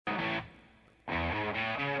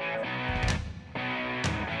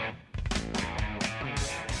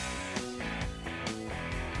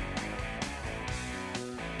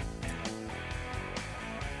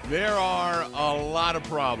There are a lot of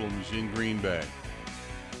problems in Green Bay.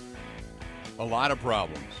 A lot of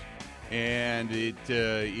problems. And it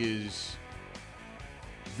is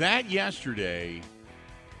that yesterday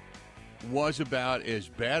was about as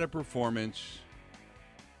bad a performance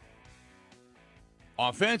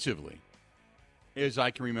offensively as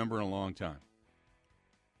I can remember in a long time.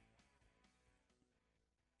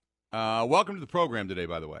 Welcome to the program today,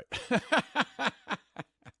 by the way.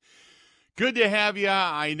 Good to have you.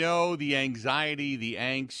 I know the anxiety, the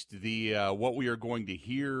angst, the what we are going to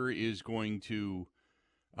hear is going to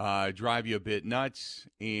drive you a bit nuts.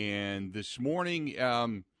 And this morning,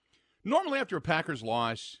 normally after a Packers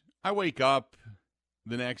loss, I wake up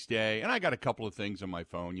the next day, and I got a couple of things on my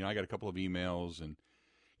phone. You know, I got a couple of emails, and,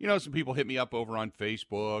 you know, some people hit me up over on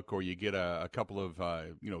Facebook, or you get a couple of,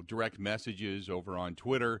 direct messages over on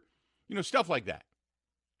Twitter. You know, stuff like that.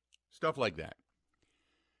 Stuff like that.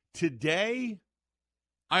 Today,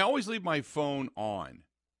 I always leave my phone on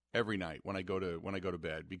every night when I go to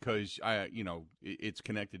bed because it's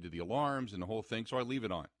connected to the alarms and the whole thing, so I leave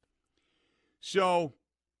it on. So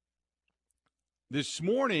this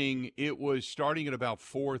morning it was starting at about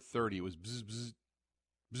 4:30. It was bzz, bzz,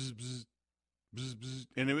 bzz, bzz, bzz, bzz,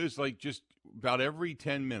 and it was like just about every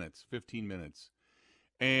 10 minutes, 15 minutes.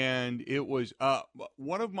 And it was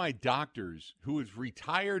one of my doctors who was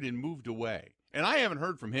retired and moved away. And I haven't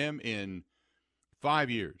heard from him in 5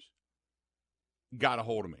 years. Got a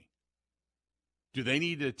hold of me. Do they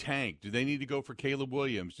need to tank? Do they need to go for Caleb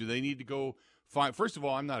Williams? Do they need to go find? First of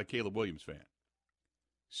all, I'm not a Caleb Williams fan.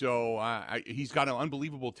 So he's got an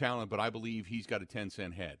unbelievable talent, but I believe he's got a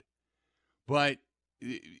 10-cent head. But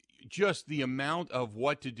just the amount of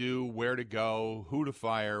what to do, where to go, who to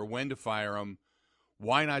fire, when to fire him,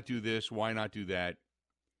 why not do this, why not do that?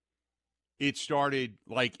 It started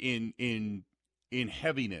like in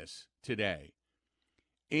heaviness today.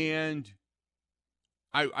 And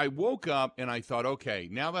I woke up and I thought, okay,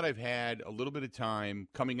 now that I've had a little bit of time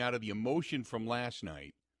coming out of the emotion from last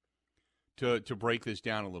night to break this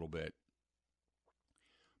down a little bit,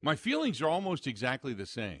 my feelings are almost exactly the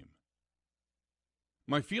same.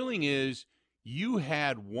 My feeling is you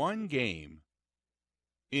had one game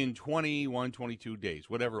in 21, 22 days,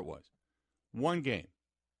 whatever it was, one game.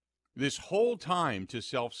 This whole time to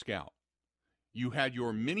self-scout. You had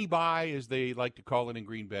your mini-bye, as they like to call it in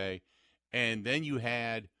Green Bay, and then you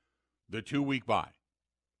had the 2-week bye.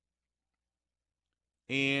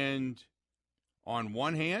 And on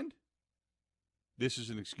one hand, this is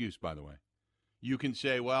an excuse, by the way. You can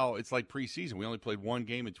say, well, it's like preseason. We only played one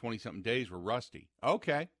game in 20-something days. We're rusty.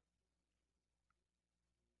 Okay.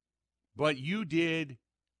 But you did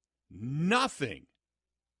nothing.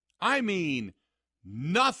 I mean,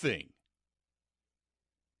 nothing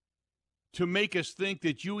to make us think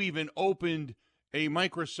that you even opened a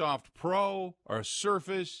Microsoft Pro or a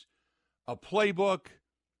Surface, a playbook.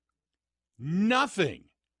 Nothing.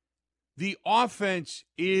 The offense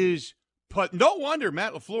is put. No wonder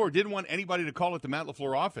Matt LaFleur didn't want anybody to call it the Matt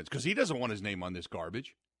LaFleur offense because he doesn't want his name on this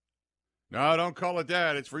garbage. No, don't call it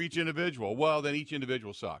that. It's for each individual. Well, then each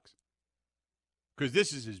individual sucks. Because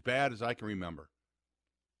this is as bad as I can remember.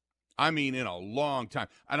 I mean, in a long time.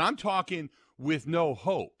 And I'm talking with no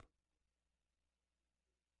hope.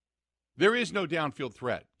 There is no downfield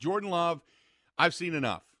threat. Jordan Love, I've seen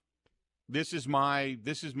enough. This is my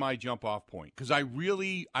jump-off point. Because I'll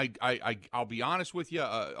be honest with you,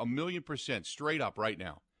 1,000,000% straight up right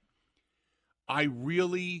now. I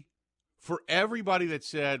really, for everybody that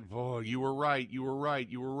said, oh, you were right,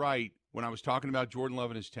 when I was talking about Jordan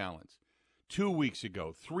Love and his talents, 2 weeks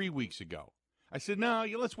ago, 3 weeks ago, I said, no,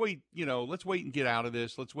 let's wait and get out of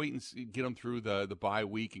this. Let's wait and get them through the bye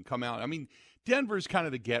week and come out. I mean, Denver's kind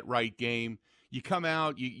of the get-right game. You come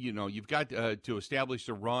out, you've got to establish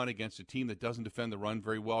the run against a team that doesn't defend the run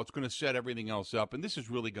very well. It's going to set everything else up, and this is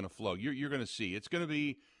really going to flow. You're going to see. It's going to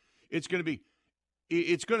be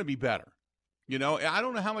better. You know, I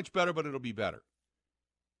don't know how much better, but it'll be better.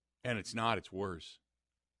 And it's not. It's worse.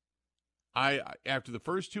 After the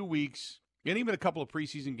first 2 weeks, and even a couple of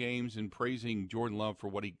preseason games and praising Jordan Love for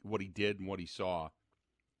what he did and what he saw,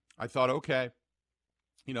 I thought, okay,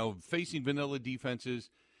 facing vanilla defenses,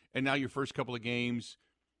 and now your first couple of games.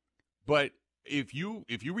 But if you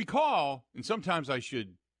recall, and sometimes I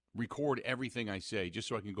should record everything I say just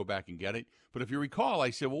so I can go back and get it. But if you recall, I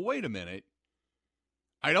said, well, wait a minute.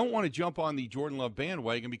 I don't want to jump on the Jordan Love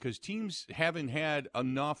bandwagon because teams haven't had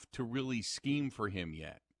enough to really scheme for him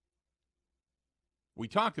yet. We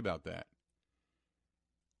talked about that.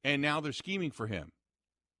 And now they're scheming for him.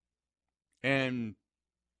 And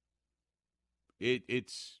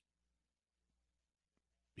he's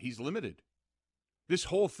limited. This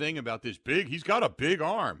whole thing about this he's got a big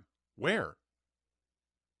arm. Where?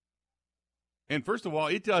 And first of all,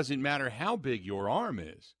 it doesn't matter how big your arm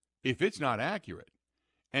is if it's not accurate.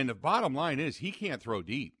 And the bottom line is he can't throw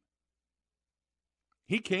deep.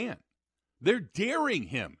 He can't. They're daring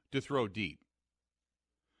him to throw deep.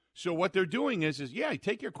 So what they're doing is yeah,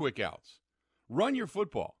 take your quick outs. Run your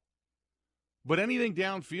football. But anything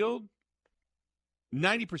downfield,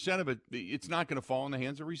 90% of it, it's not going to fall in the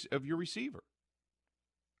hands of your receiver.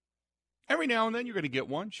 Every now and then you're going to get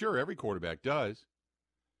one. Sure, every quarterback does.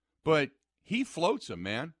 But he floats them,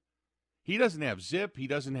 man. He doesn't have zip. He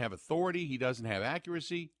doesn't have authority. He doesn't have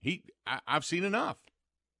accuracy. I've seen enough.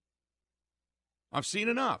 I've seen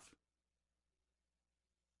enough.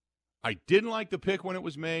 I didn't like the pick when it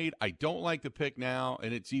was made. I don't like the pick now,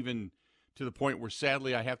 and it's even to the point where,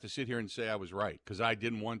 sadly, I have to sit here and say I was right because I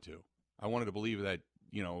didn't want to. I wanted to believe that,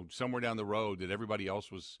 somewhere down the road that everybody else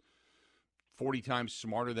was 40 times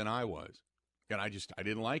smarter than I was, and I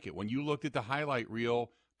didn't like it. When you looked at the highlight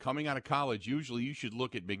reel coming out of college, usually you should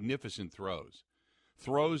look at magnificent throws.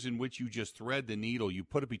 Throws in which you just thread the needle, you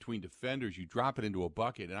put it between defenders, you drop it into a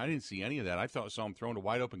bucket, and I didn't see any of that. I saw him throwing to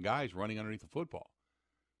wide open guys running underneath the football.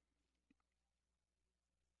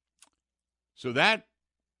 So that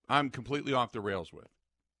I'm completely off the rails with.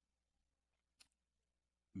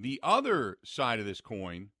 The other side of this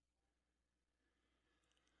coin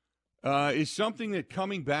is something that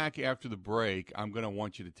coming back after the break, I'm going to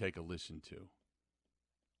want you to take a listen to.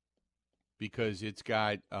 Because it's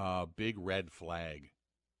got a big red flag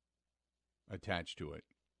attached to it.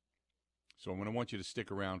 So I'm going to want you to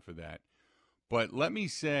stick around for that. But let me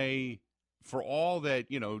say, for all that,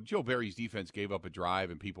 Joe Barry's defense gave up a drive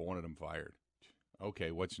and people wanted him fired.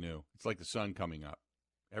 Okay, what's new? It's like the sun coming up.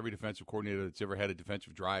 Every defensive coordinator that's ever had a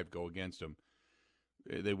defensive drive go against him,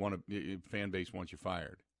 fan base wants you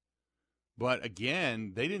fired. But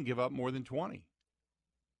again, they didn't give up more than 20.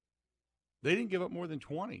 They didn't give up more than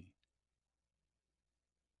 20.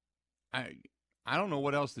 I don't know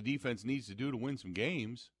what else the defense needs to do to win some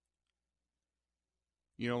games.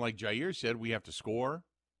 Like Jair said, we have to score.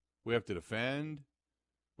 We have to defend.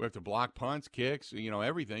 We have to block punts, kicks,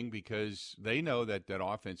 everything, because they know that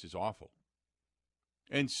offense is awful.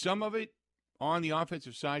 And some of it on the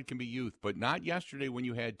offensive side can be youth, but not yesterday when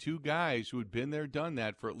you had two guys who had been there, done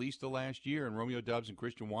that for at least the last year, and Romeo Doubs and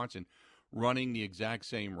Christian Watson running the exact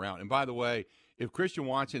same route. And by the way, if Christian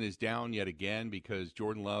Watson is down yet again because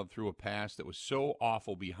Jordan Love threw a pass that was so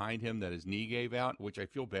awful behind him that his knee gave out, which I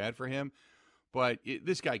feel bad for him, but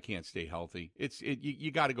this guy can't stay healthy.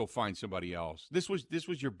 You got to go find somebody else. This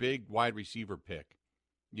was your big wide receiver pick,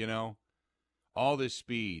 all this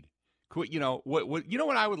speed. Quit,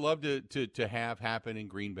 what I would love to have happen in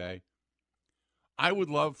Green Bay? I would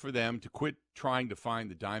love for them to quit trying to find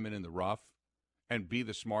the diamond in the rough and be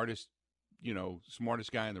the smartest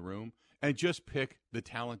guy in the room and just pick the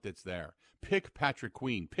talent that's there. Pick Patrick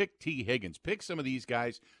Queen, pick T. Higgins, pick some of these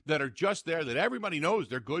guys that are just there that everybody knows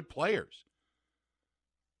they're good players.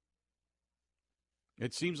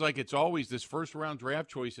 It seems like it's always this first-round draft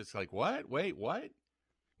choice. It's like, what? Wait, what?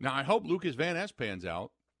 Now, I hope Lucas Van Ness pans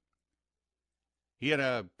out. He had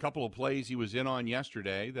a couple of plays he was in on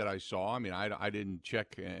yesterday that I saw. I mean, I didn't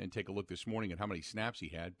check and take a look this morning at how many snaps he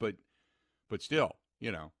had, but still,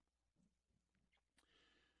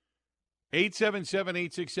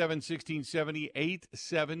 877-867-1670,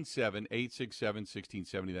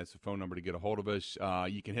 877-867-1670. That's the phone number to get a hold of us.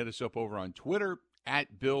 You can hit us up over on Twitter,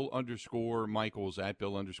 at Bill_Michaels, at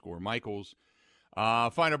Bill_Michaels.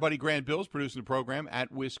 Find our buddy Grant Bills producing the program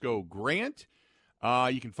at Wisco Grant.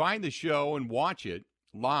 You can find the show and watch it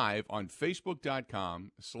live on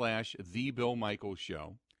Facebook.com/The Bill Michaels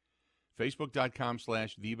Show.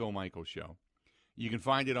 Facebook.com/The Bill Michaels Show. You can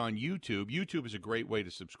find it on YouTube. YouTube is a great way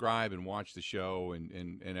to subscribe and watch the show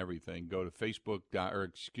and everything. Go to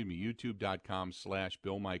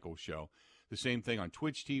YouTube.com/Bill Michaels Show. The same thing on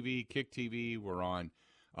Twitch TV, Kick TV. We're on.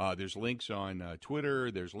 There's links on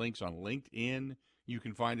Twitter. There's links on LinkedIn. You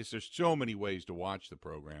can find us. There's so many ways to watch the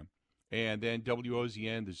program. And then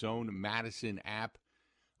WOZN, the Zone Madison app.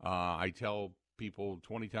 I tell people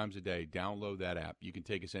 20 times a day, download that app. You can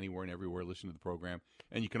take us anywhere and everywhere, listen to the program.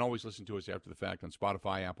 And you can always listen to us after the fact on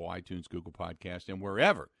Spotify, Apple, iTunes, Google Podcast, and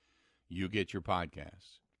wherever you get your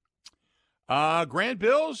podcasts. Grant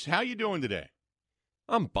Bills, how you doing today?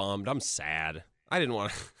 I'm bummed. I'm sad. I don't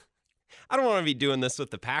want to be doing this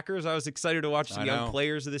with the Packers. I was excited to watch the young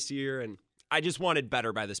players of this year, and I just wanted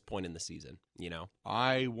better by this point in the season,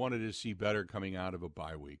 I wanted to see better coming out of a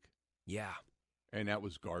bye week. Yeah. And that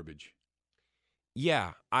was garbage.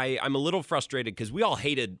 Yeah, I'm a little frustrated because we all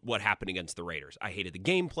hated what happened against the Raiders. I hated the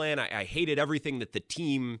game plan. I hated everything that the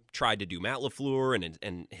team tried to do. Matt LaFleur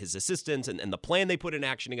and his assistants and the plan they put in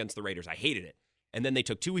action against the Raiders. I hated it. And then they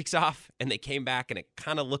took 2 weeks off, and they came back, and it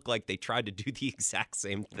kind of looked like they tried to do the exact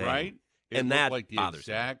same thing. Right? And that like the bothers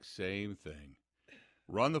exact same thing.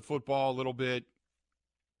 Run the football a little bit.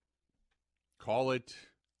 Call it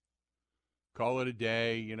a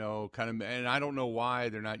day, kind of. And I don't know why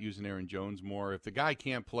they're not using Aaron Jones more. If the guy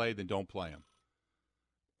can't play, then don't play him.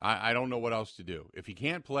 I don't know what else to do. If he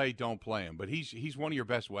can't play, don't play him. But he's one of your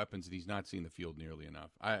best weapons, and he's not seeing the field nearly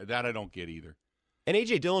enough. I don't get either. And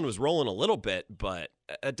A.J. Dillon was rolling a little bit, but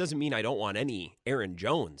it doesn't mean I don't want any Aaron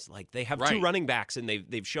Jones. Like, they have 2 running backs, and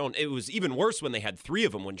they've shown it was even worse when they had 3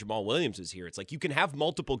 of them when Jamal Williams was here. It's like you can have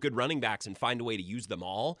multiple good running backs and find a way to use them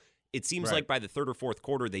all. It seems like by the 3rd or 4th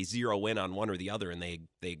quarter, they zero in on one or the other, and they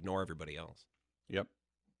ignore everybody else. Yep,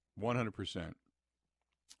 100%.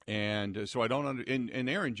 And so I don't and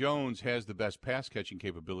Aaron Jones has the best pass-catching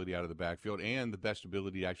capability out of the backfield and the best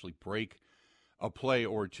ability to actually break a play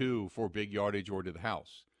or two for big yardage or to the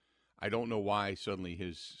house. I don't know why suddenly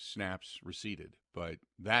his snaps receded, but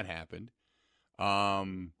that happened.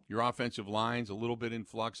 Your offensive line's a little bit in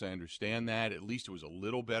flux. I understand that. At least it was a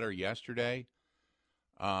little better yesterday.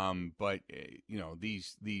 But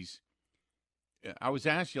these. I was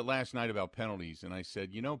asked you last night about penalties, and I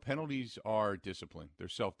said, penalties are discipline. They're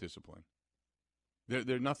self-discipline.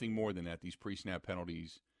 They're nothing more than that. These pre-snap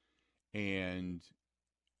penalties, and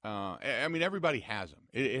everybody has them.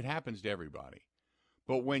 It happens to everybody.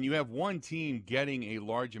 But when you have one team getting a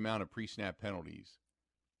large amount of pre-snap penalties,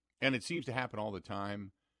 and it seems to happen all the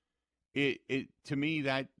time, it to me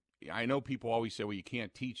that I know people always say, well, you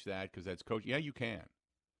can't teach that because that's coach. Yeah, you can.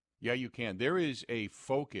 Yeah, you can. There is a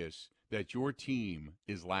focus that your team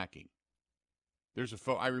is lacking.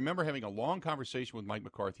 I remember having a long conversation with Mike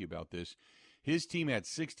McCarthy about this. His team had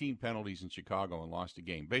 16 penalties in Chicago and lost a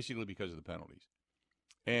game, basically because of the penalties.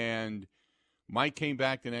 And Mike came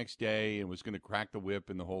back the next day and was going to crack the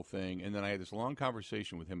whip and the whole thing. And then I had this long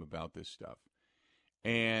conversation with him about this stuff.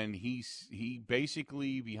 And he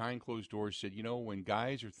basically, behind closed doors, said, when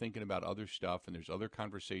guys are thinking about other stuff and there's other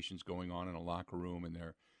conversations going on in a locker room and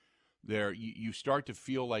you start to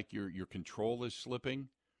feel like your control is slipping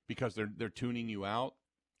because they're tuning you out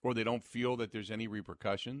or they don't feel that there's any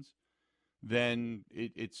repercussions, then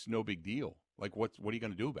it's no big deal. Like, what are you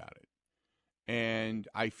going to do about it? And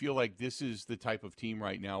I feel like this is the type of team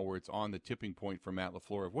right now where it's on the tipping point for Matt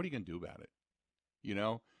LaFleur of what are you going to do about it?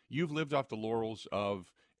 You've lived off the laurels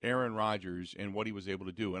of Aaron Rodgers and what he was able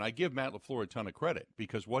to do. And I give Matt LaFleur a ton of credit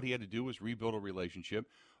because what he had to do was rebuild a relationship,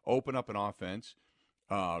 open up an offense,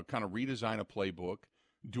 kind of redesign a playbook,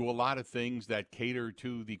 do a lot of things that cater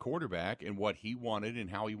to the quarterback and what he wanted and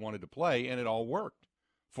how he wanted to play, and it all worked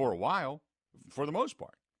for a while, for the most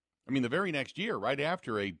part. I mean, the very next year, right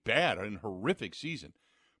after a bad and horrific season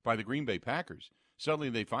by the Green Bay Packers, suddenly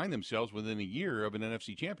they find themselves within a year of an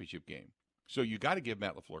NFC Championship game. So you got to give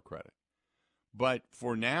Matt LaFleur credit. But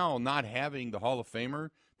for now, not having the Hall of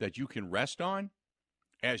Famer that you can rest on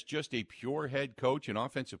as just a pure head coach and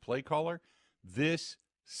offensive play caller, this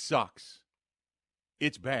sucks.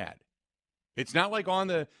 It's bad. It's not like on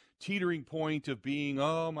the teetering point of being,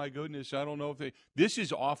 oh, my goodness, I don't know if this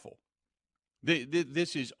is awful.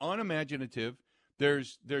 This is unimaginative.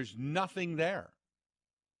 There's nothing there.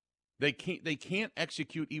 They can't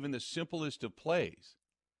execute even the simplest of plays.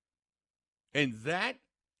 And that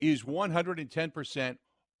is 110%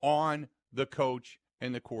 on the coach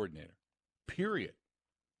and the coordinator, period.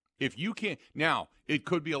 If you can't – now, it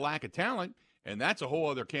could be a lack of talent, and that's a whole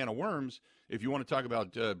other can of worms. If you want to talk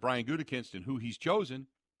about Brian Gutekunst and who he's chosen,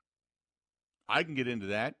 I can get into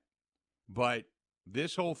that. But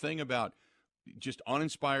this whole thing about just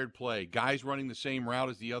uninspired play, guys running the same route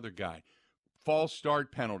as the other guy, false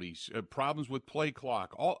start penalties, problems with play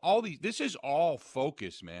clock, all these. This is all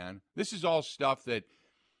focus, man. This is all stuff that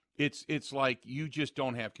it's like you just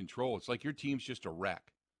don't have control. It's like your team's just a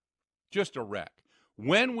wreck. Just a wreck.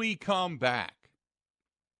 When we come back,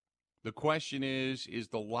 the question is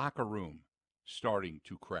the locker room starting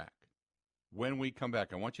to crack? When we come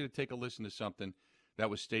back, I want you to take a listen to something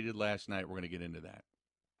that was stated last night. We're going to get into that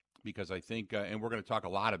because I think, and we're going to talk a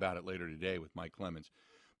lot about it later today with Mike Clemens.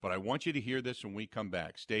 But I want you to hear this when we come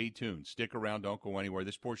back. Stay tuned. Stick around. Don't go anywhere.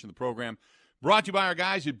 This portion of the program brought to you by our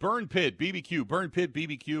guys at Burn Pit BBQ,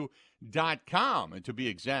 burnpitbbq.com. And to be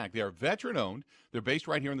exact, they are veteran-owned. They're based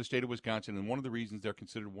right here in the state of Wisconsin, and one of the reasons they're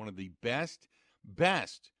considered one of the best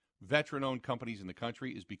veteran-owned companies in the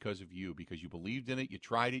country is because of you, because you believed in it, you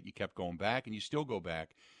tried it, you kept going back, and you still go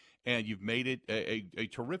back. And you've made it a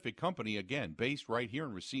terrific company, again, based right here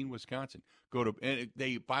in Racine, Wisconsin.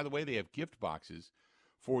 By the way, they have gift boxes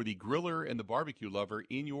for the griller and the barbecue lover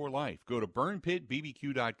in your life. Go to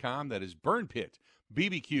burnpitbbq.com. That is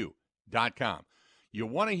burnpitbbq.com. You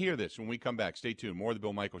want to hear this when we come back. Stay tuned. More of the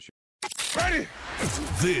Bill Michaels Show. Ready?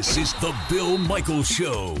 This is the Bill Michaels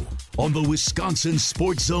Show on the Wisconsin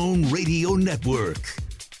Sports Zone Radio Network.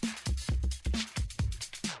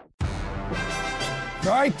 All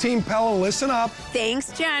right, Team Pella, listen up.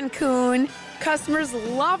 Thanks, John Kuhn. Customers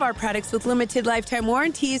love our products with limited lifetime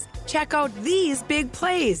warranties. Check out these big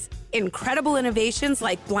plays. Incredible innovations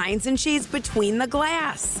like blinds and shades between the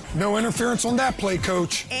glass. No interference on that play,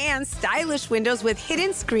 Coach. And stylish windows with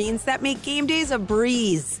hidden screens that make game days a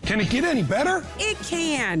breeze. Can it get any better? It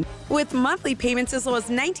can. With monthly payments as low as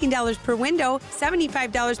 $19 per window,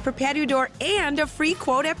 $75 per patio door, and a free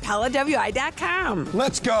quote at PellaWI.com.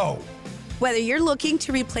 Let's go. Whether you're looking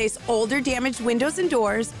to replace older damaged windows and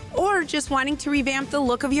doors or just wanting to revamp the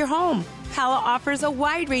look of your home, Pella offers a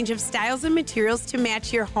wide range of styles and materials to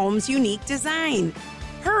match your home's unique design.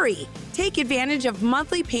 Hurry! Take advantage of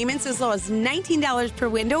monthly payments as low as $19 per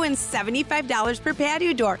window and $75 per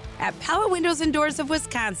patio door at Pella Windows and Doors of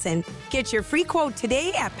Wisconsin. Get your free quote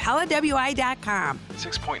today at PellaWI.com.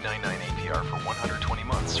 6.99 APR for 120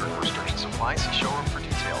 months. Certain restrictions apply. See showroom for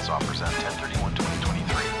details. Offers on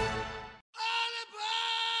 10/31/2023.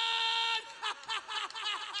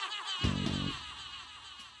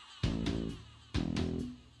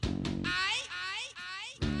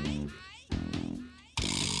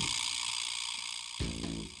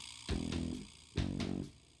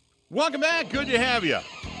 Welcome back. Good to have you.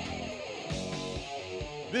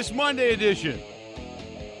 This Monday edition,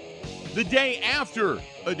 the day after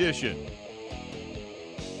edition.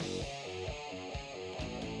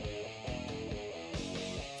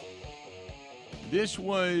 This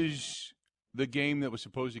was the game that was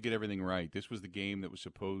supposed to get everything right. This was the game that was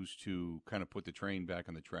supposed to kind of put the train back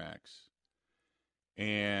on the tracks.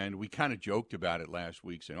 And we kind of joked about it last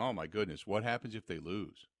week, saying, oh, my goodness, what happens if they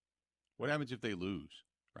lose? What happens if they lose,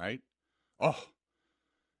 right? Oh,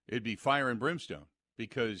 it'd be fire and brimstone,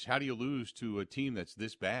 because how do you lose to a team that's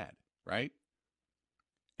this bad, right?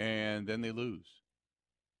 And then they lose.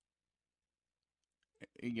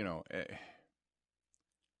 You know,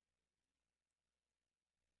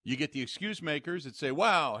 you get the excuse makers that say,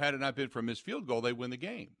 wow, had it not been for a missed field goal, they win the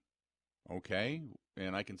game. Okay,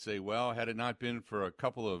 and I can say, well, had it not been for a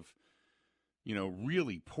couple of,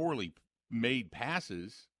 really poorly made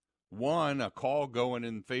passes, one, a call going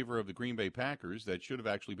in favor of the Green Bay Packers that should have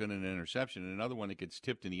actually been an interception, and another one that gets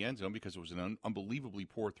tipped in the end zone because it was an unbelievably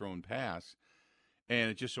poor thrown pass, and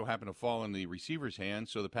it just so happened to fall in the receiver's hands,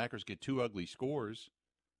 so the Packers get two ugly scores.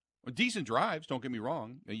 Decent drives, don't get me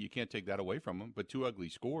wrong. You can't take that away from them, but two ugly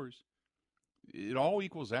scores. It all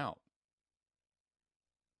equals out.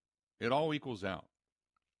 It all equals out.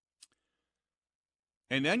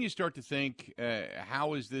 And then you start to think,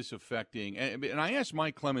 how is this affecting? And I asked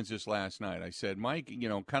Mike Clemens this last night. I said, Mike,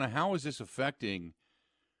 kind of how is this affecting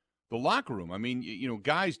the locker room? I mean,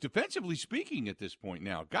 guys, defensively speaking at this point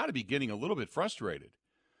now, got to be getting a little bit frustrated,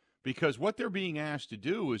 because what they're being asked to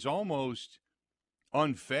do is almost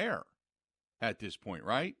unfair at this point,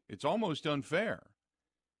 right? It's almost unfair.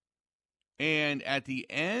 And at the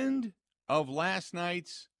end of last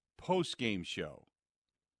night's post-game show,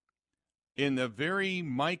 in the very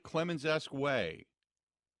Mike Clemens-esque way,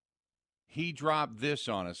 he dropped this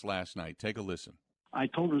on us last night. Take a listen. I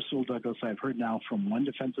told Rasul Douglas I've heard now from one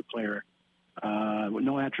defensive player, with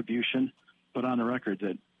no attribution, but on the record,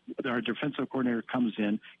 that our defensive coordinator comes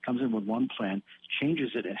in with one plan,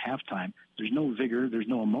 changes it at halftime. There's no vigor, there's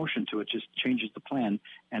no emotion to it, just changes the plan,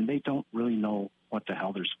 and they don't really know what the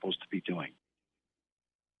hell they're supposed to be doing.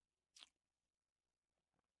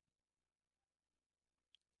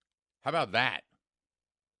 How about that?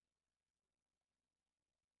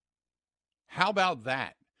 How about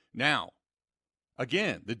that? Now,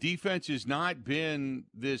 again, the defense has not been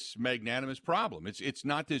this magnanimous problem. It's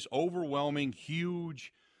not this overwhelming,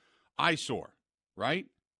 huge eyesore, right?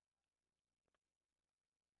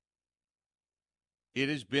 It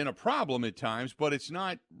has been a problem at times, but it's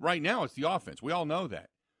not right now. It's the offense. We all know that.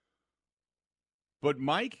 But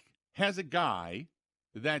Mike has a guy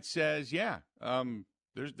that says,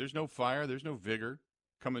 there's no fire, there's no vigor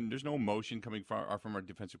coming, there's no emotion coming from our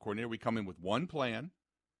defensive coordinator. We come in with one plan.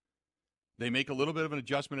 They make a little bit of an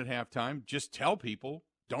adjustment at halftime. Just tell people,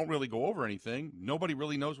 don't really go over anything. Nobody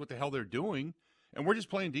really knows what the hell they're doing, and we're just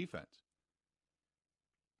playing defense.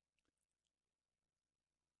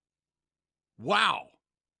 Wow.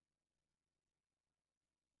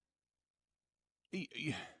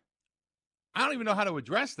 I don't even know how to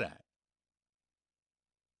address that.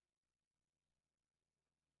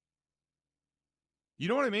 You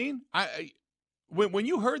know what I mean? When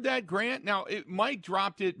you heard that, Grant, now Mike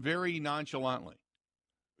dropped it very nonchalantly.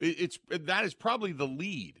 That is probably the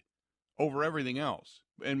lead over everything else,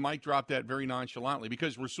 and Mike dropped that very nonchalantly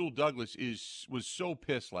because Rasul Douglas was so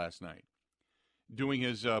pissed last night doing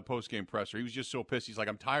his post-game presser. He was just so pissed. He's like,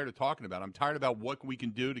 I'm tired of talking about it. I'm tired about what we can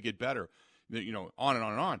do to get better, on and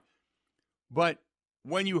on and on. But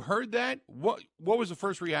when you heard that, what was the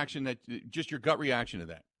first reaction, just your gut reaction to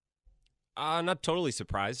that? Not totally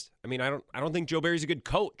surprised. I mean, I don't think Joe Barry's a good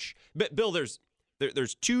coach. But Bill, there's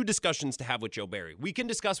two discussions to have with Joe Barry. We can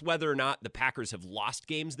discuss whether or not the Packers have lost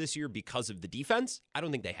games this year because of the defense. I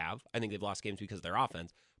don't think they have. I think they've lost games because of their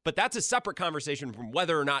offense. But that's a separate conversation from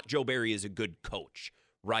whether or not Joe Barry is a good coach,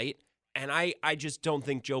 right? And I just don't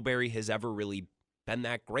think Joe Barry has ever really been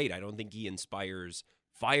that great. I don't think he inspires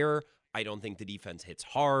fire. I don't think the defense hits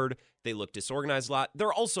hard. They look disorganized a lot.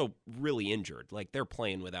 They're also really injured. Like, they're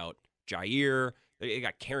playing without Jair. They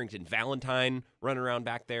got Carrington Valentine running around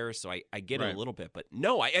back there, so I get it a little bit. But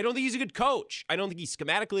no, I don't think he's a good coach. I don't think he's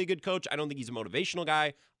schematically a good coach. I don't think he's a motivational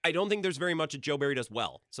guy. I don't think there's very much that Joe Barry does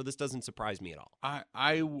well, so this doesn't surprise me at all.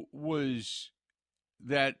 I was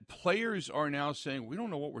that players are now saying, we don't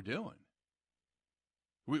know what we're doing.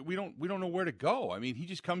 We don't know where to go. I mean, he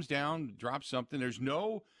just comes down, drops something. There's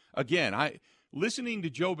no, again, listening to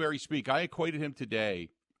Joe Barry speak, I equated him today.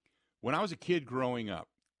 When I was a kid growing up,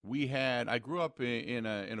 I grew up in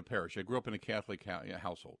a parish. I grew up in a Catholic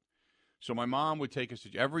household. So my mom would take us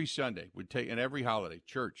to every Sunday, and every holiday,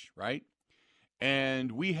 church, right?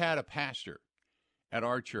 And we had a pastor at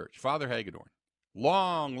our church, Father Hagedorn.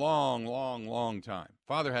 Long time.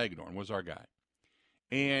 Father Hagedorn was our guy.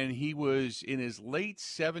 And he was in his late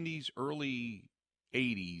 70s, early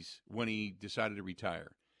 80s when he decided to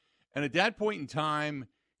retire. And at that point in time,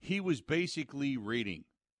 he was basically reading.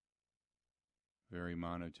 Very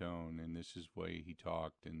monotone, and this is the way he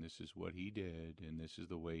talked, and this is what he did, and this is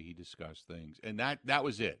the way he discussed things. And that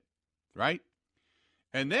was it, right?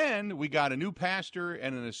 And then we got a new pastor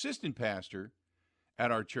and an assistant pastor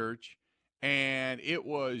at our church, and it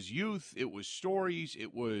was youth, it was stories,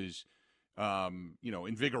 it was,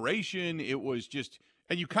 invigoration. It was just,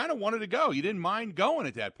 and you kind of wanted to go. You didn't mind going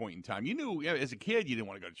at that point in time. You knew as a kid you didn't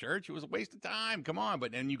want to go to church. It was a waste of time. Come on.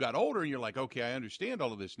 But then you got older, and you're like, okay, I understand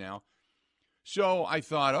all of this now. So I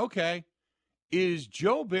thought, okay, is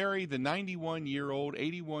Joe Barry the 91-year-old,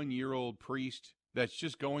 81-year-old priest that's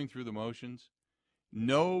just going through the motions?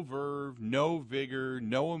 No verve, no vigor,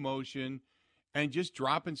 no emotion, and just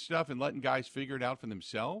dropping stuff and letting guys figure it out for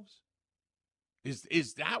themselves?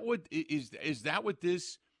 Is that what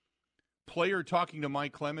this player talking to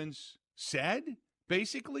Mike Clemens said?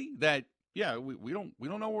 Basically, that we don't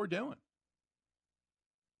know what we're doing.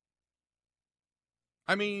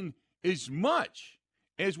 I mean, as much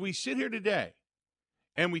as we sit here today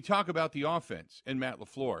and we talk about the offense and Matt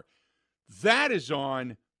LaFleur, that is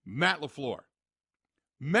on Matt LaFleur.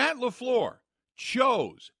 Matt LaFleur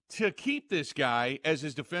chose to keep this guy as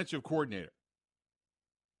his defensive coordinator.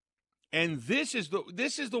 And this is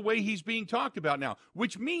the way he's being talked about now,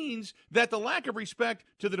 which means that the lack of respect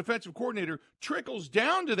to the defensive coordinator trickles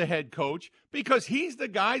down to the head coach because he's the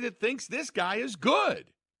guy that thinks this guy is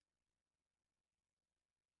good.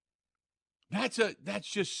 That's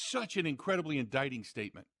just such an incredibly indicting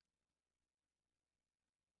statement.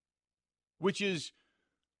 Which is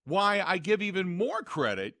why I give even more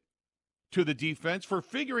credit to the defense for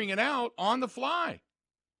figuring it out on the fly.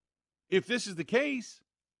 If this is the case.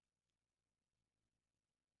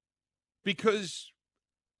 Because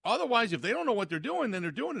otherwise, if they don't know what they're doing, then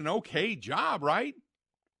they're doing an okay job, right?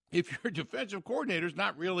 If your defensive coordinator's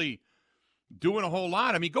not really doing a whole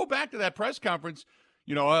lot. I mean, go back to that press conference.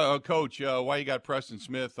 Coach, why you got Preston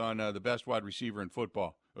Smith on the best wide receiver in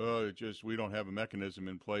football? We don't have a mechanism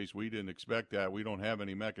in place. We didn't expect that. We don't have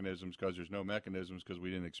any mechanisms because there's no mechanisms because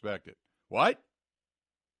we didn't expect it. What?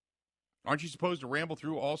 Aren't you supposed to ramble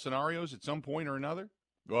through all scenarios at some point or another?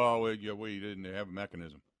 Oh, we didn't have a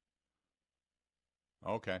mechanism.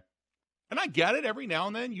 Okay. And I get it. Every now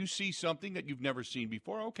and then you see something that you've never seen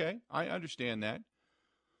before. Okay, I understand that.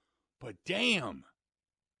 But damn.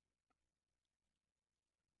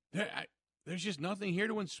 There's just nothing here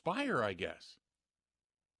to inspire, I guess.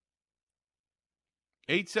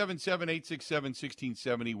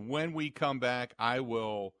 877-867-1670. When we come back, I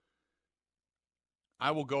will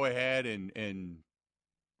go ahead and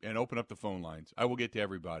open up the phone lines. I will get to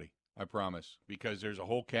everybody. I promise, because there's a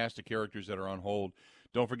whole cast of characters that are on hold.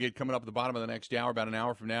 Don't forget, coming up at the bottom of the next hour, about an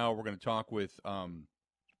hour from now, we're going to talk with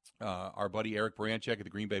our buddy Eric Branchek at the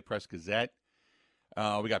Green Bay Press-Gazette.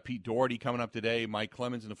 We got Pete Doherty coming up today, Mike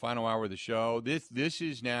Clemens in the final hour of the show. This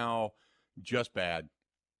is now just bad.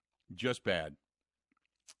 Just bad.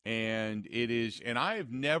 And it is, and I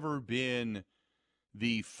have never been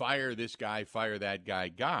the fire this guy, fire that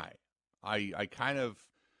guy. I kind of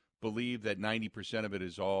believe that 90% of it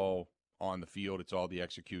is all on the field. It's all the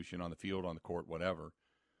execution on the field, on the court, whatever.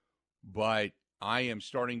 But I am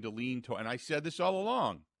starting to lean to, and I said this all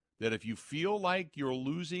along, that if you feel like you're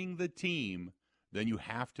losing the team, then you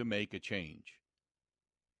have to make a change.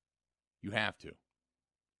 You have to.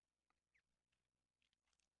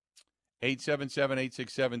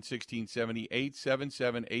 877-867-1670,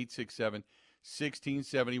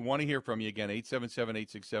 877-867-1670. Want to hear from you again,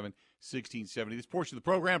 877-867-1670. This portion of the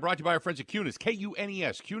program brought to you by our friends at Kunes,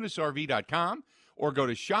 K-U-N-E-S, KunesRV.com, or go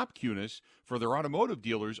to Shop Kunes for their automotive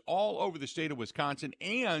dealers all over the state of Wisconsin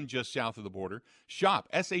and just south of the border. Shop,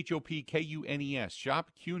 S-H-O-P-K-U-N-E-S,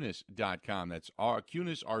 ShopKunes.com. That's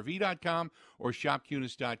KunesRV.com or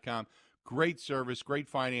ShopKunes.com. Great service, great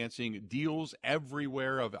financing, deals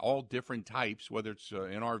everywhere of all different types, whether it's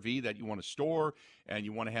an RV that you want to store and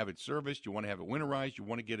you want to have it serviced, you want to have it winterized, you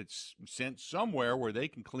want to get it sent somewhere where they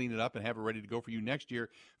can clean it up and have it ready to go for you next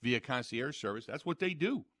year via concierge service. That's what they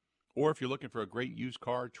do. Or if you're looking for a great used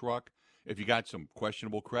car, truck, if you got some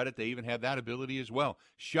questionable credit, they even have that ability as well.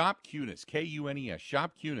 Shop Kunes, K-U-N-E-S,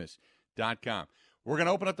 ShopKunes.com. We're going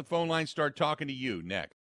to open up the phone line, start talking to you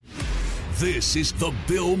next. This is the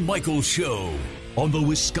Bill Michaels Show on the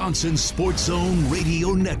Wisconsin Sports Zone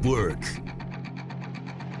Radio Network.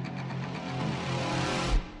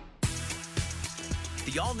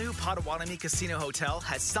 The all-new Potawatomi Casino Hotel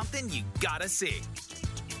has something you gotta see.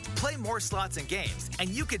 Play more slots and games, and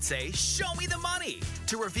you could say, "Show me the money,"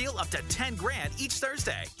 to reveal up to 10 grand each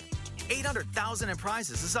Thursday. 800,000 in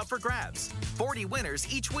prizes is up for grabs. 40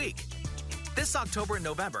 winners each week. This October and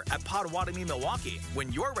November at Potawatomi, Milwaukee,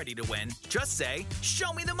 when you're ready to win, just say,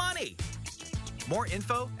 "Show me the money." More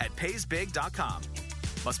info at paysbig.com.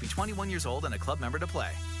 Must be 21 years old and a club member to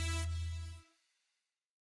play.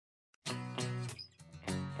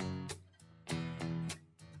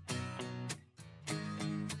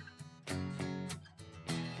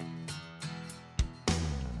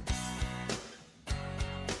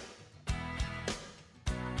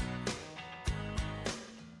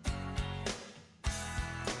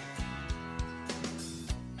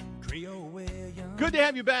 Good to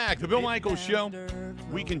have you back. The Bill Michaels Show.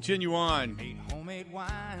 We continue on.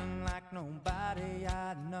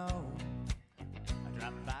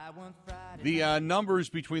 The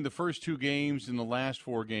numbers between the first two games and the last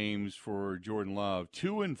four games for Jordan Love,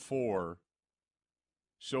 2-4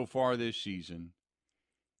 so far this season.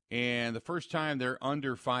 And the first time they're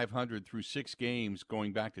under 500 through 6 games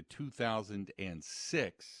going back to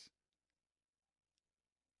 2006.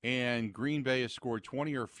 And Green Bay has scored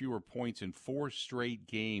 20 or fewer points in 4 straight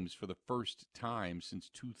games for the first time since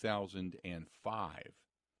 2005.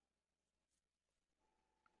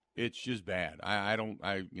 It's just bad.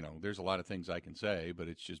 There's a lot of things I can say, but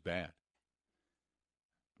it's just bad.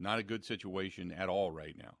 Not a good situation at all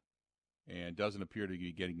right now. And doesn't appear to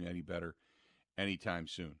be getting any better anytime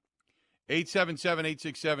soon.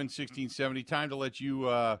 877-867-1670. Time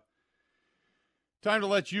to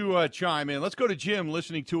let you chime in. Let's go to Jim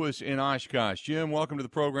listening to us in Oshkosh. Jim, welcome to the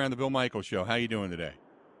program, The Bill Michaels Show. How you doing today?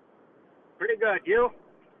 Pretty good. You?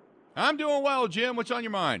 I'm doing well, Jim. What's on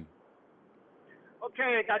your mind?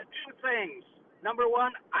 Okay, I got 2 things. Number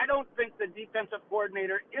one, I don't think the defensive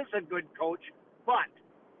coordinator is a good coach, but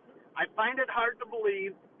I find it hard to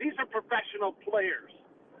believe these are professional players.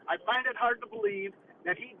 I find it hard to believe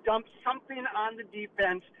that he dumped something on the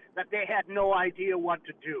defense that they had no idea what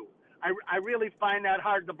to do. I really find that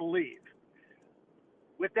hard to believe.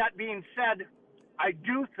 With that being said, I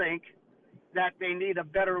do think that they need a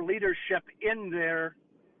better leadership in their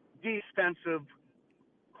defensive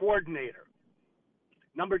coordinator.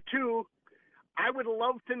 Number 2, I would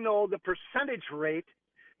love to know the percentage rate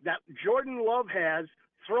that Jordan Love has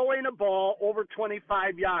throwing a ball over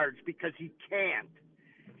 25 yards, because he can't.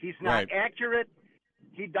 He's not accurate.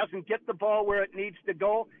 He doesn't get the ball where it needs to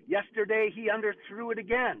go. Yesterday, he underthrew it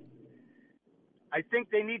again. I think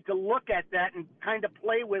they need to look at that and kind of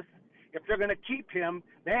play with, if they're going to keep him,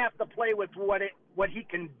 they have to play with what he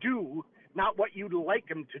can do, not what you'd like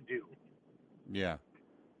him to do. Yeah,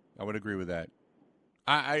 I would agree with that.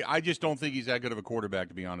 I just don't think he's that good of a quarterback,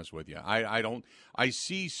 to be honest with you. I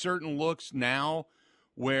see certain looks now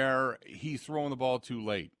where he's throwing the ball too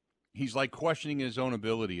late. He's like questioning his own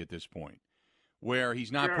ability at this point, where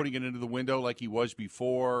he's not putting it into the window like he was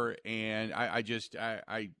before. And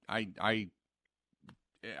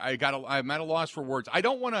I'm at a loss for words. I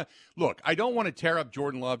don't want to tear up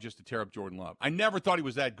Jordan Love just to tear up Jordan Love. I never thought he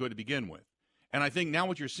was that good to begin with. And I think now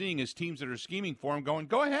what you're seeing is teams that are scheming for him going,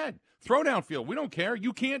 go ahead, throw downfield. We don't care.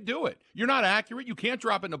 You can't do it. You're not accurate. You can't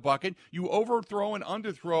drop it in the bucket. You overthrow and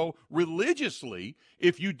underthrow religiously.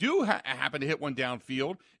 If you do happen to hit one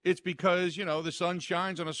downfield, it's because, the sun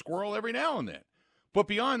shines on a squirrel every now and then. But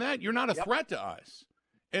beyond that, you're not a threat to us.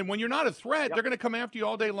 And when you're not a threat, they're going to come after you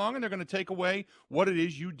all day long, and they're going to take away what it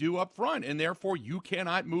is you do up front. And therefore, you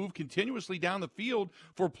cannot move continuously down the field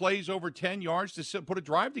for plays over 10 yards to put a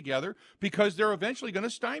drive together because they're eventually going to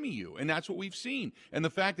stymie you. And that's what we've seen. And the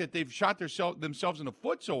fact that they've shot themselves in the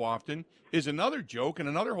foot so often is another joke and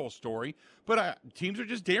another whole story. But teams are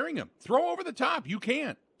just daring them. Throw over the top. You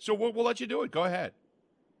can't. So we'll let you do it. Go ahead.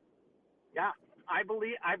 Yeah, I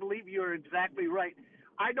believe you're exactly right.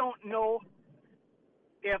 I don't know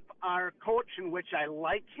if our coach, in which I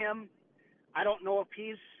like him, I don't know if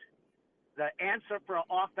he's the answer for an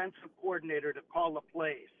offensive coordinator to call the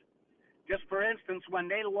plays. Just for instance, when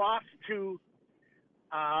they lost to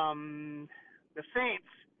the Saints,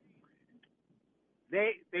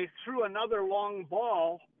 they threw another long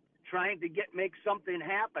ball trying to make something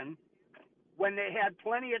happen when they had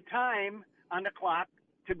plenty of time on the clock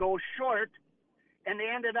to go short, and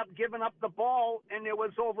they ended up giving up the ball, and there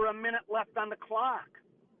was over a minute left on the clock.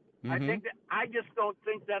 Mm-hmm. I just don't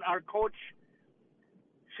think that our coach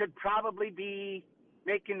should probably be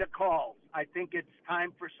making the calls. I think it's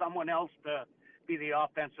time for someone else to be the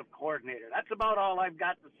offensive coordinator. That's about all I've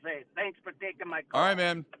got to say. Thanks for taking my call. All right,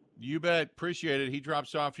 man. You bet. Appreciate it. He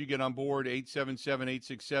drops off. You get on board.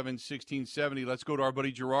 877-867-1670. Let's go to our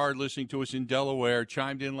buddy Gerard, listening to us in Delaware.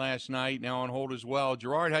 Chimed in last night, now on hold as well.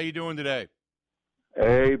 Gerard, how you doing today?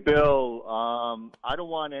 Hey, Bill. I don't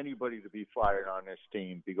want anybody to be fired on this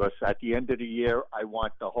team because at the end of the year, I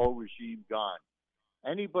want the whole regime gone.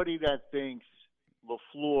 Anybody that thinks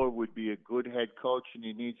LaFleur would be a good head coach and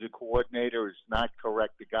he needs a coordinator is not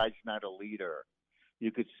correct. The guy's not a leader.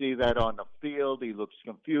 You could see that on the field. He looks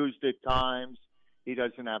confused at times. He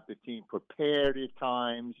doesn't have the team prepared at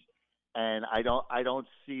times. And I don't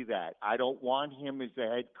see that. I don't want him as a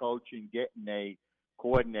head coach and getting a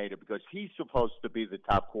coordinator because he's supposed to be the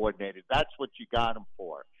top coordinator. That's what you got him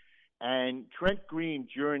for. And Trent Green,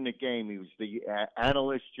 during the game, he was the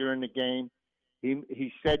analyst during the game,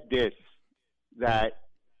 he said this, that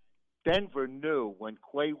Denver knew when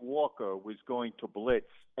Quay Walker was going to blitz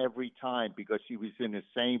every time because he was in the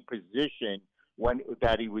same position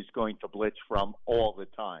that he was going to blitz from all the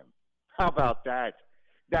time. How about that?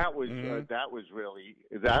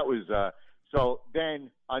 So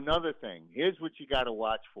then another thing, here's what you got to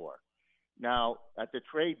watch for. Now, at the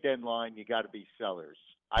trade deadline, you got to be sellers.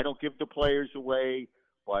 I don't give the players away,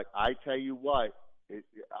 but I tell you what,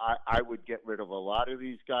 I would get rid of a lot of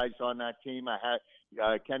these guys on that team. I had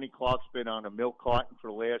Kenny Clark's been on a milk carton for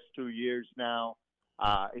the last 2 years now.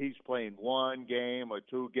 He's playing one game or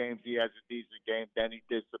two games. He has a decent game, then he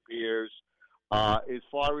disappears. As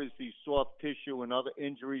far as the soft tissue and other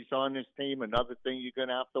injuries on this team, another thing you're going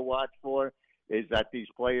to have to watch for is that these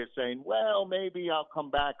players saying, well, maybe I'll come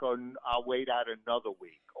back or I'll wait out another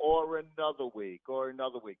week or another week or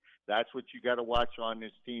another week. That's what you got to watch on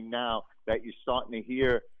this team now, that you're starting to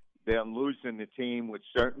hear them losing the team with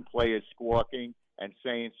certain players squawking and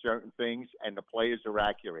saying certain things, and the players are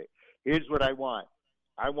accurate. Here's what I want.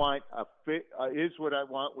 Here's what I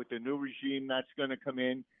want with the new regime that's going to come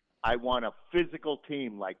in. I want a physical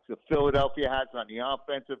team like the Philadelphia has on the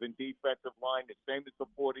offensive and defensive line, the same as the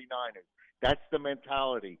 49ers. That's the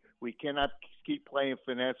mentality. We cannot keep playing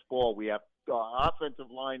finesse ball. We have the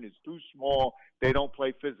offensive line is too small. They don't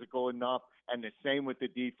play physical enough, and the same with the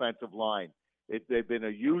defensive line. They've been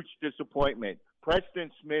a huge disappointment.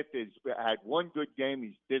 Preston Smith has had one good game.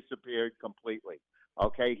 He's disappeared completely.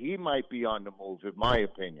 Okay, he might be on the move, in my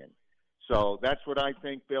opinion. So that's what I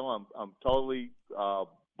think, Bill. I'm totally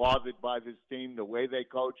bothered by this team, the way they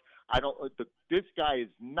coach. This guy is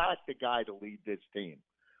not the guy to lead this team.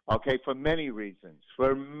 Okay, for many reasons.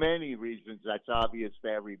 That's obvious to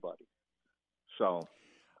everybody. So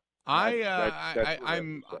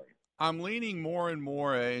I'm leaning more and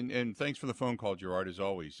more, and thanks for the phone call, Gerard, as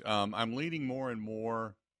always. I'm leaning more and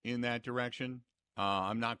more in that direction.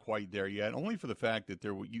 I'm not quite there yet, only for the fact that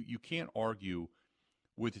you can't argue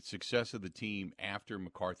with the success of the team after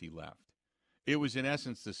McCarthy left. It was, in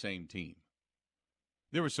essence, the same team.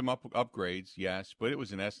 There were some upgrades, yes, but it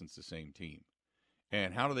was, in essence, the same team.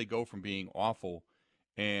 And how do they go from being awful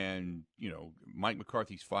and, Mike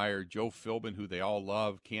McCarthy's fired, Joe Philbin, who they all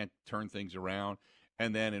love, can't turn things around,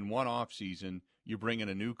 and then in one offseason, you bring in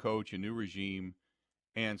a new coach, a new regime,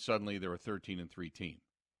 and suddenly they're a 13-3 team.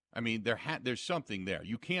 I mean, there's something there.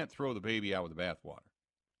 You can't throw the baby out with the bathwater,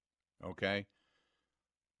 okay?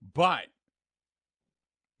 But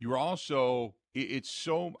you're also, it's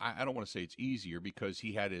so, I don't want to say it's easier because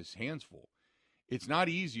he had his hands full. It's not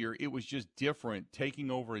easier. It was just different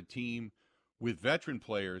taking over a team with veteran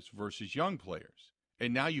players versus young players.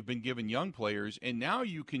 And now you've been given young players, and now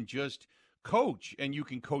you can just coach, and you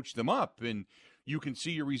can coach them up, and you can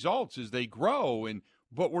see your results as they grow.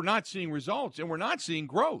 But we're not seeing results, and we're not seeing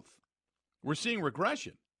growth. We're seeing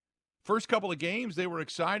regression. First couple of games, they were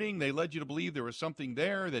exciting. They led you to believe there was something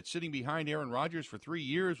there, that sitting behind Aaron Rodgers for 3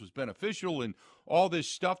 years was beneficial, and all this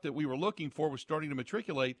stuff that we were looking for was starting to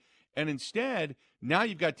matriculate. And instead, now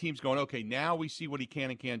you've got teams going, okay, now we see what he can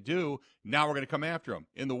and can't do. Now we're going to come after him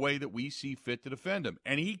in the way that we see fit to defend him.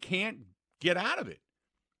 And he can't get out of it.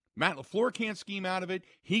 Matt LaFleur can't scheme out of it.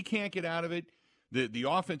 He can't get out of it. The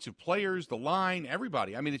offensive players, the line,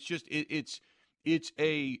 everybody. I mean, it's just it's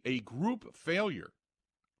a group failure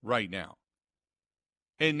right now.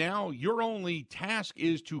 And now your only task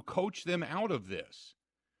is to coach them out of this.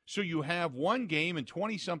 So you have one game in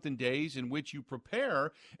 20-something days in which you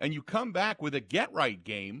prepare, and you come back with a get-right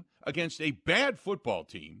game against a bad football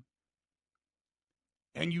team,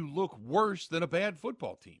 and you look worse than a bad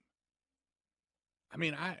football team. I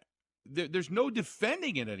mean, there's no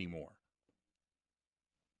defending it anymore.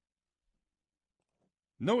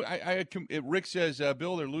 No, Rick says,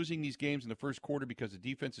 Bill, they're losing these games in the first quarter because the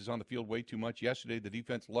defense is on the field way too much. Yesterday, the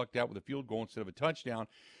defense lucked out with a field goal instead of a touchdown.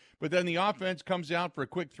 But then the offense comes out for a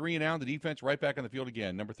quick 3 and out. The defense right back on the field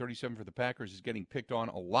again. Number 37 for the Packers is getting picked on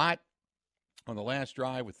a lot on the last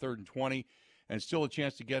drive with 3rd and 20, and still a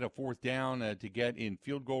chance to get a 4th down to get in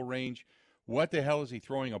field goal range. What the hell is he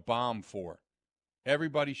throwing a bomb for?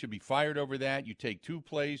 Everybody should be fired over that. You take 2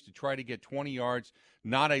 plays to try to get 20 yards,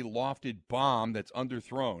 not a lofted bomb that's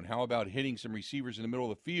underthrown. How about hitting some receivers in the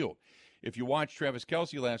middle of the field? If you watched Travis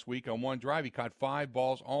Kelce last week on one drive, he caught 5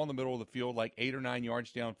 balls all in the middle of the field, like 8 or 9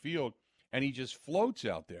 yards downfield, and he just floats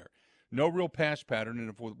out there. No real pass pattern, and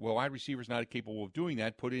if wide receiver's not capable of doing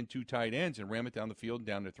that, put in 2 tight ends and ram it down the field and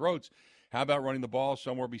down their throats. How about running the ball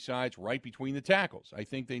somewhere besides right between the tackles? I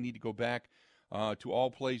think they need to go back to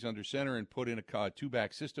all plays under center and put in a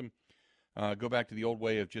 2-back system. Go back to the old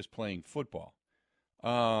way of just playing football.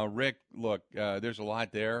 Rick, look, there's a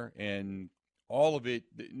lot there, and all of it,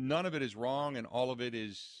 none of it is wrong, and all of it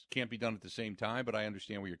can't be done at the same time, but I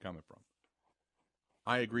understand where you're coming from.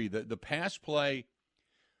 I agree. The pass play,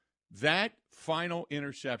 that final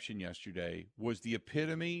interception yesterday was the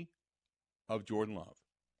epitome of Jordan Love.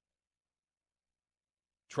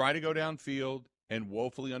 Try to go downfield and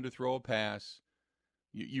woefully underthrow a pass.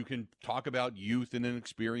 You can talk about youth and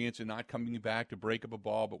inexperience and not coming back to break up a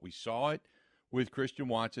ball, but we saw it with Christian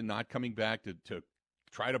Watson not coming back to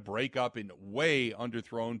try to break up a way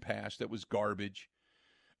underthrown pass that was garbage.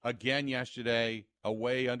 Again yesterday, a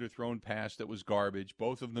way underthrown pass that was garbage.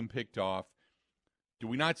 Both of them picked off. Do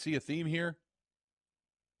we not see a theme here?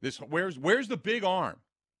 Where's the big arm?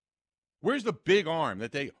 Where's the big arm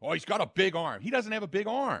that he's got a big arm. He doesn't have a big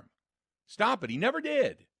arm. Stop it. He never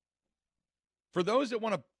did. For those that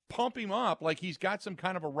want to pump him up like he's got some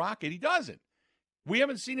kind of a rocket, he doesn't. We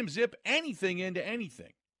haven't seen him zip anything into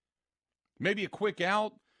anything. Maybe a quick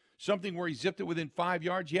out, something where he zipped it within 5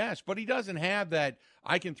 yards, yes, but he doesn't have that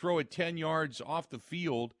I can throw it 10 yards off the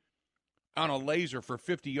field on a laser for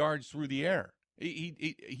 50 yards through the air.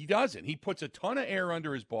 He doesn't. He puts a ton of air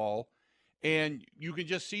under his ball, and you can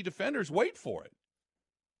just see defenders wait for it.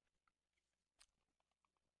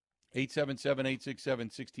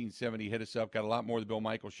 877-867-1670. Hit us up. Got a lot more of the Bill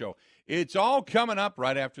Michaels Show. It's all coming up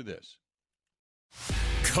right after this.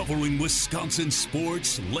 Covering Wisconsin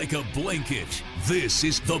sports like a blanket. This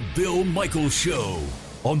is the Bill Michaels Show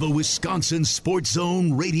on the Wisconsin Sports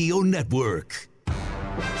Zone Radio Network.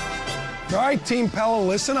 All right, Team Pella,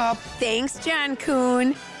 listen up. Thanks, John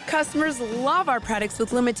Kuhn. Customers love our products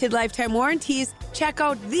with limited lifetime warranties. Check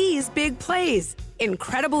out these big plays.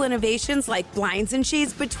 Incredible innovations like blinds and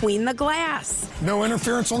shades between the glass. No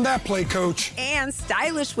interference on that play, Coach. And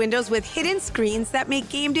stylish windows with hidden screens that make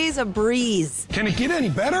game days a breeze. Can it get any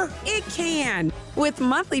better? It can. With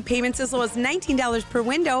monthly payments as low as $19 per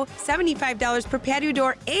window, $75 per patio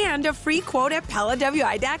door, and a free quote at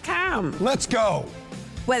PellaWI.com. Let's go.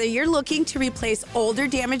 Whether you're looking to replace older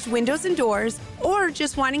damaged windows and doors or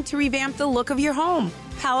just wanting to revamp the look of your home,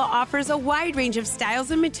 Pella offers a wide range of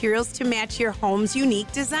styles and materials to match your home's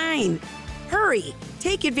unique design. Hurry!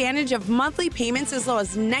 Take advantage of monthly payments as low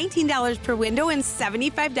as $19 per window and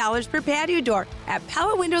 $75 per patio door at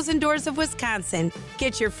Pella Windows and Doors of Wisconsin.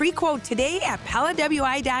 Get your free quote today at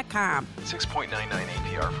PellaWI.com. 6.99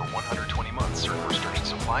 APR for 120 months. Certain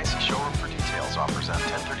restrictions apply. supply, see showroom for details. Offers end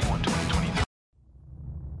 10/31/2023.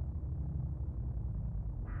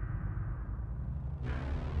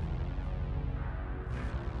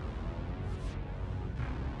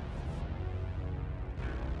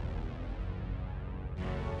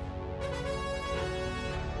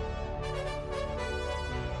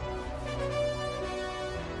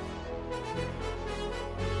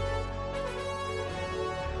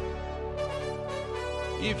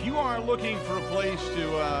 If you are looking for a place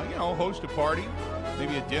to, host a party,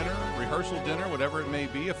 maybe a dinner, rehearsal dinner, whatever it may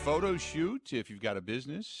be, a photo shoot, if you've got a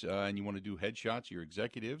business and you want to do headshots of your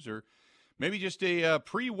executives, or maybe just a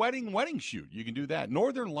pre-wedding wedding shoot, you can do that.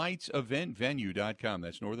 NorthernLightsEventVenue.com.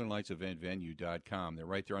 That's NorthernLightsEventVenue.com. They're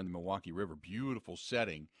right there on the Milwaukee River. Beautiful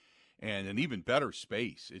setting and an even better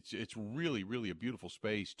space. It's really, really a beautiful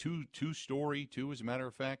space. Two-story, as a matter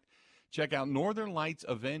of fact. Check out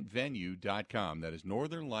NorthernLightsEventVenue.com. That is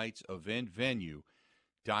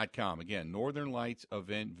NorthernLightsEventVenue.com. Again,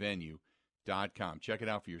 NorthernLightsEventVenue.com. Check it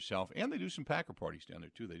out for yourself. And they do some Packer parties down there,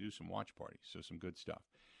 too. They do some watch parties, so some good stuff.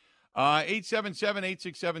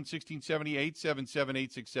 877-867-1670,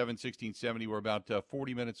 877-867-1670. We're about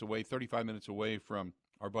 35 minutes away from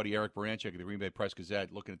our buddy Eric Baranczyk of the Green Bay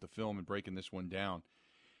Press-Gazette, looking at the film and breaking this one down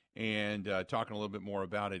and talking a little bit more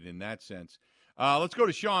about it in that sense. Let's go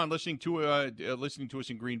to Sean, listening to us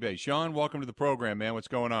in Green Bay. Sean, welcome to the program, man. What's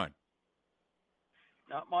going on?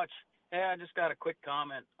 Not much. Hey, I just got a quick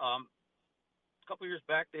comment. A couple years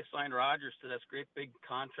back, they signed Rodgers to this great big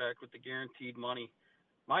contract with the guaranteed money.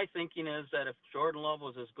 My thinking is that if Jordan Love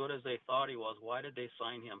was as good as they thought he was, why did they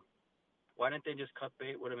sign him? Why didn't they just cut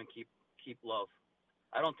bait with him and keep Love?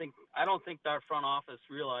 I don't think our front office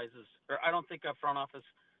realizes, or I don't think our front office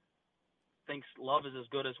thinks Love is as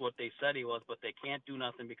good as what they said he was, but they can't do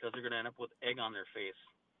nothing because they're going to end up with egg on their face.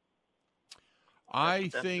 I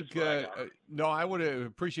would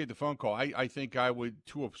appreciate the phone call. I think I would,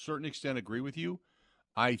 to a certain extent, agree with you.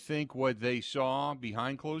 I think what they saw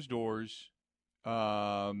behind closed doors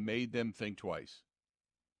made them think twice.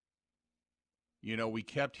 You know, we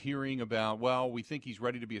kept hearing about, we think he's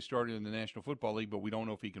ready to be a starter in the National Football League, but we don't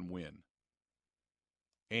know if he can win.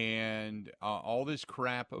 And all this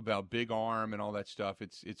crap about big arm and all that stuff,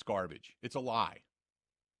 it's garbage. It's a lie.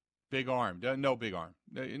 Big arm. No big arm.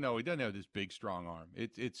 No, he doesn't have this big, strong arm.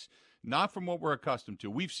 It's not from what we're accustomed to.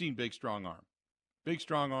 We've seen big, strong arm. Big,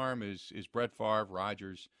 strong arm is Brett Favre,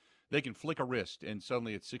 Rodgers. They can flick a wrist, and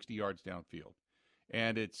suddenly it's 60 yards downfield.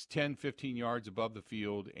 And it's 10, 15 yards above the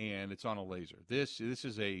field, and it's on a laser. This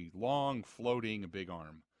is a long, floating, big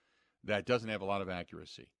arm that doesn't have a lot of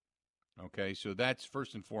accuracy. Okay, so that's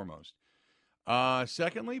first and foremost.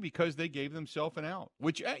 Secondly, because they gave themselves an out,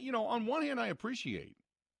 which, on one hand I appreciate.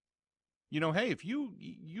 Hey, if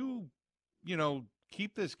you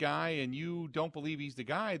keep this guy and you don't believe he's the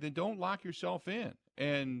guy, then don't lock yourself in.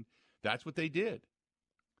 And that's what they did.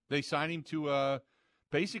 They signed him to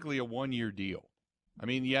basically a one-year deal. I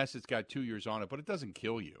mean, yes, it's got 2 years on it, but it doesn't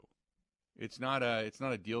kill you. It's not a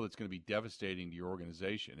deal that's going to be devastating to your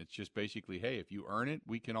organization. It's just basically, hey, if you earn it,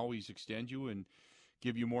 we can always extend you and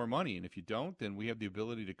give you more money. And if you don't, then we have the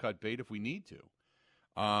ability to cut bait if we need to.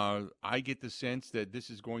 I get the sense that this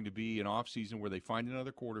is going to be an offseason where they find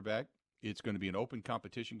another quarterback. It's going to be an open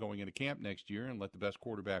competition going into camp next year and let the best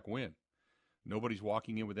quarterback win. Nobody's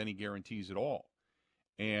walking in with any guarantees at all.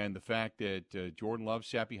 And the fact that Jordan Love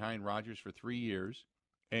sat behind Rodgers for 3 years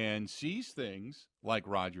and sees things like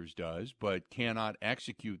Rodgers does, but cannot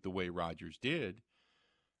execute the way Rodgers did,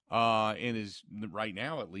 and is right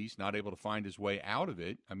now at least not able to find his way out of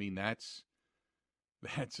it. I mean, that's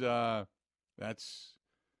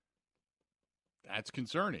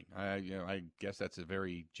concerning. I guess that's a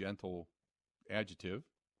very gentle adjective,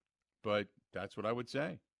 but that's what I would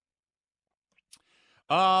say.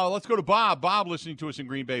 Let's go to Bob. Bob, listening to us in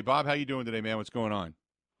Green Bay. Bob, how you doing today, man? What's going on?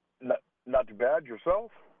 Not too bad.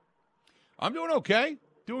 Yourself? I'm doing okay.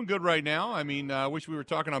 Doing good right now. I mean, I wish we were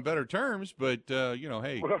talking on better terms, but hey,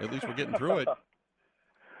 at least we're getting through it.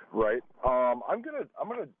 Right. I'm gonna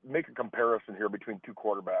make a comparison here between two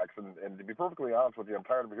quarterbacks, and to be perfectly honest with you, I'm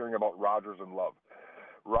tired of hearing about Rodgers and Love.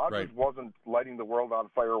 Rodgers wasn't lighting the world on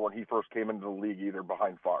fire when he first came into the league either,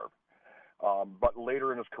 behind Favre. But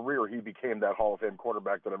later in his career, he became that Hall of Fame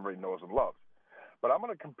quarterback that everybody knows and loves. But I'm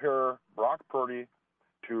going to compare Brock Purdy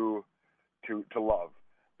to Love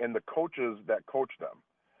and the coaches that coach them.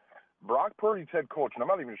 Brock Purdy's head coach, and I'm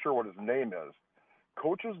not even sure what his name is,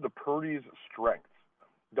 coaches the Purdy's strengths.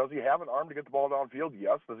 Does he have an arm to get the ball downfield?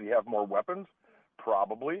 Yes. Does he have more weapons?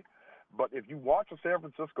 Probably. But if you watch a San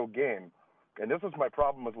Francisco game, and this is my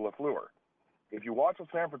problem with LaFleur, if you watch a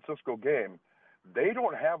San Francisco game, they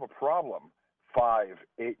don't have a problem 5,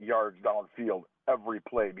 8 yards downfield every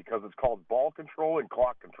play because it's called ball control and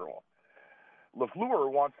clock control.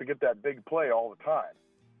 LaFleur wants to get that big play all the time,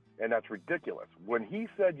 and that's ridiculous. When he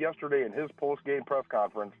said yesterday in his post-game press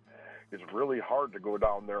conference, it's really hard to go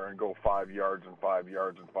down there and go 5 yards and 5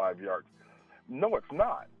 yards and 5 yards. No, it's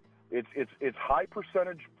not. It's high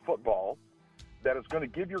percentage football that is going to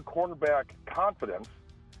give your quarterback confidence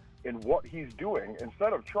in what he's doing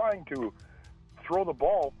instead of trying to throw the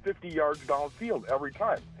ball 50 yards downfield every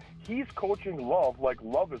time. He's coaching Love like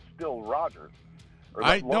Love is still Rodgers.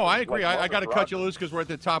 I agree. I got to cut you loose because we're at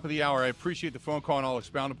the top of the hour. I appreciate the phone call, and I'll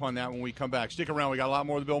expound upon that when we come back. Stick around. We got a lot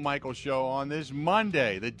more of the Bill Michaels Show on this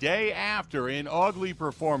Monday, the day after an ugly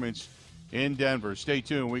performance in Denver. Stay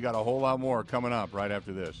tuned. We got a whole lot more coming up right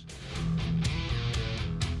after this.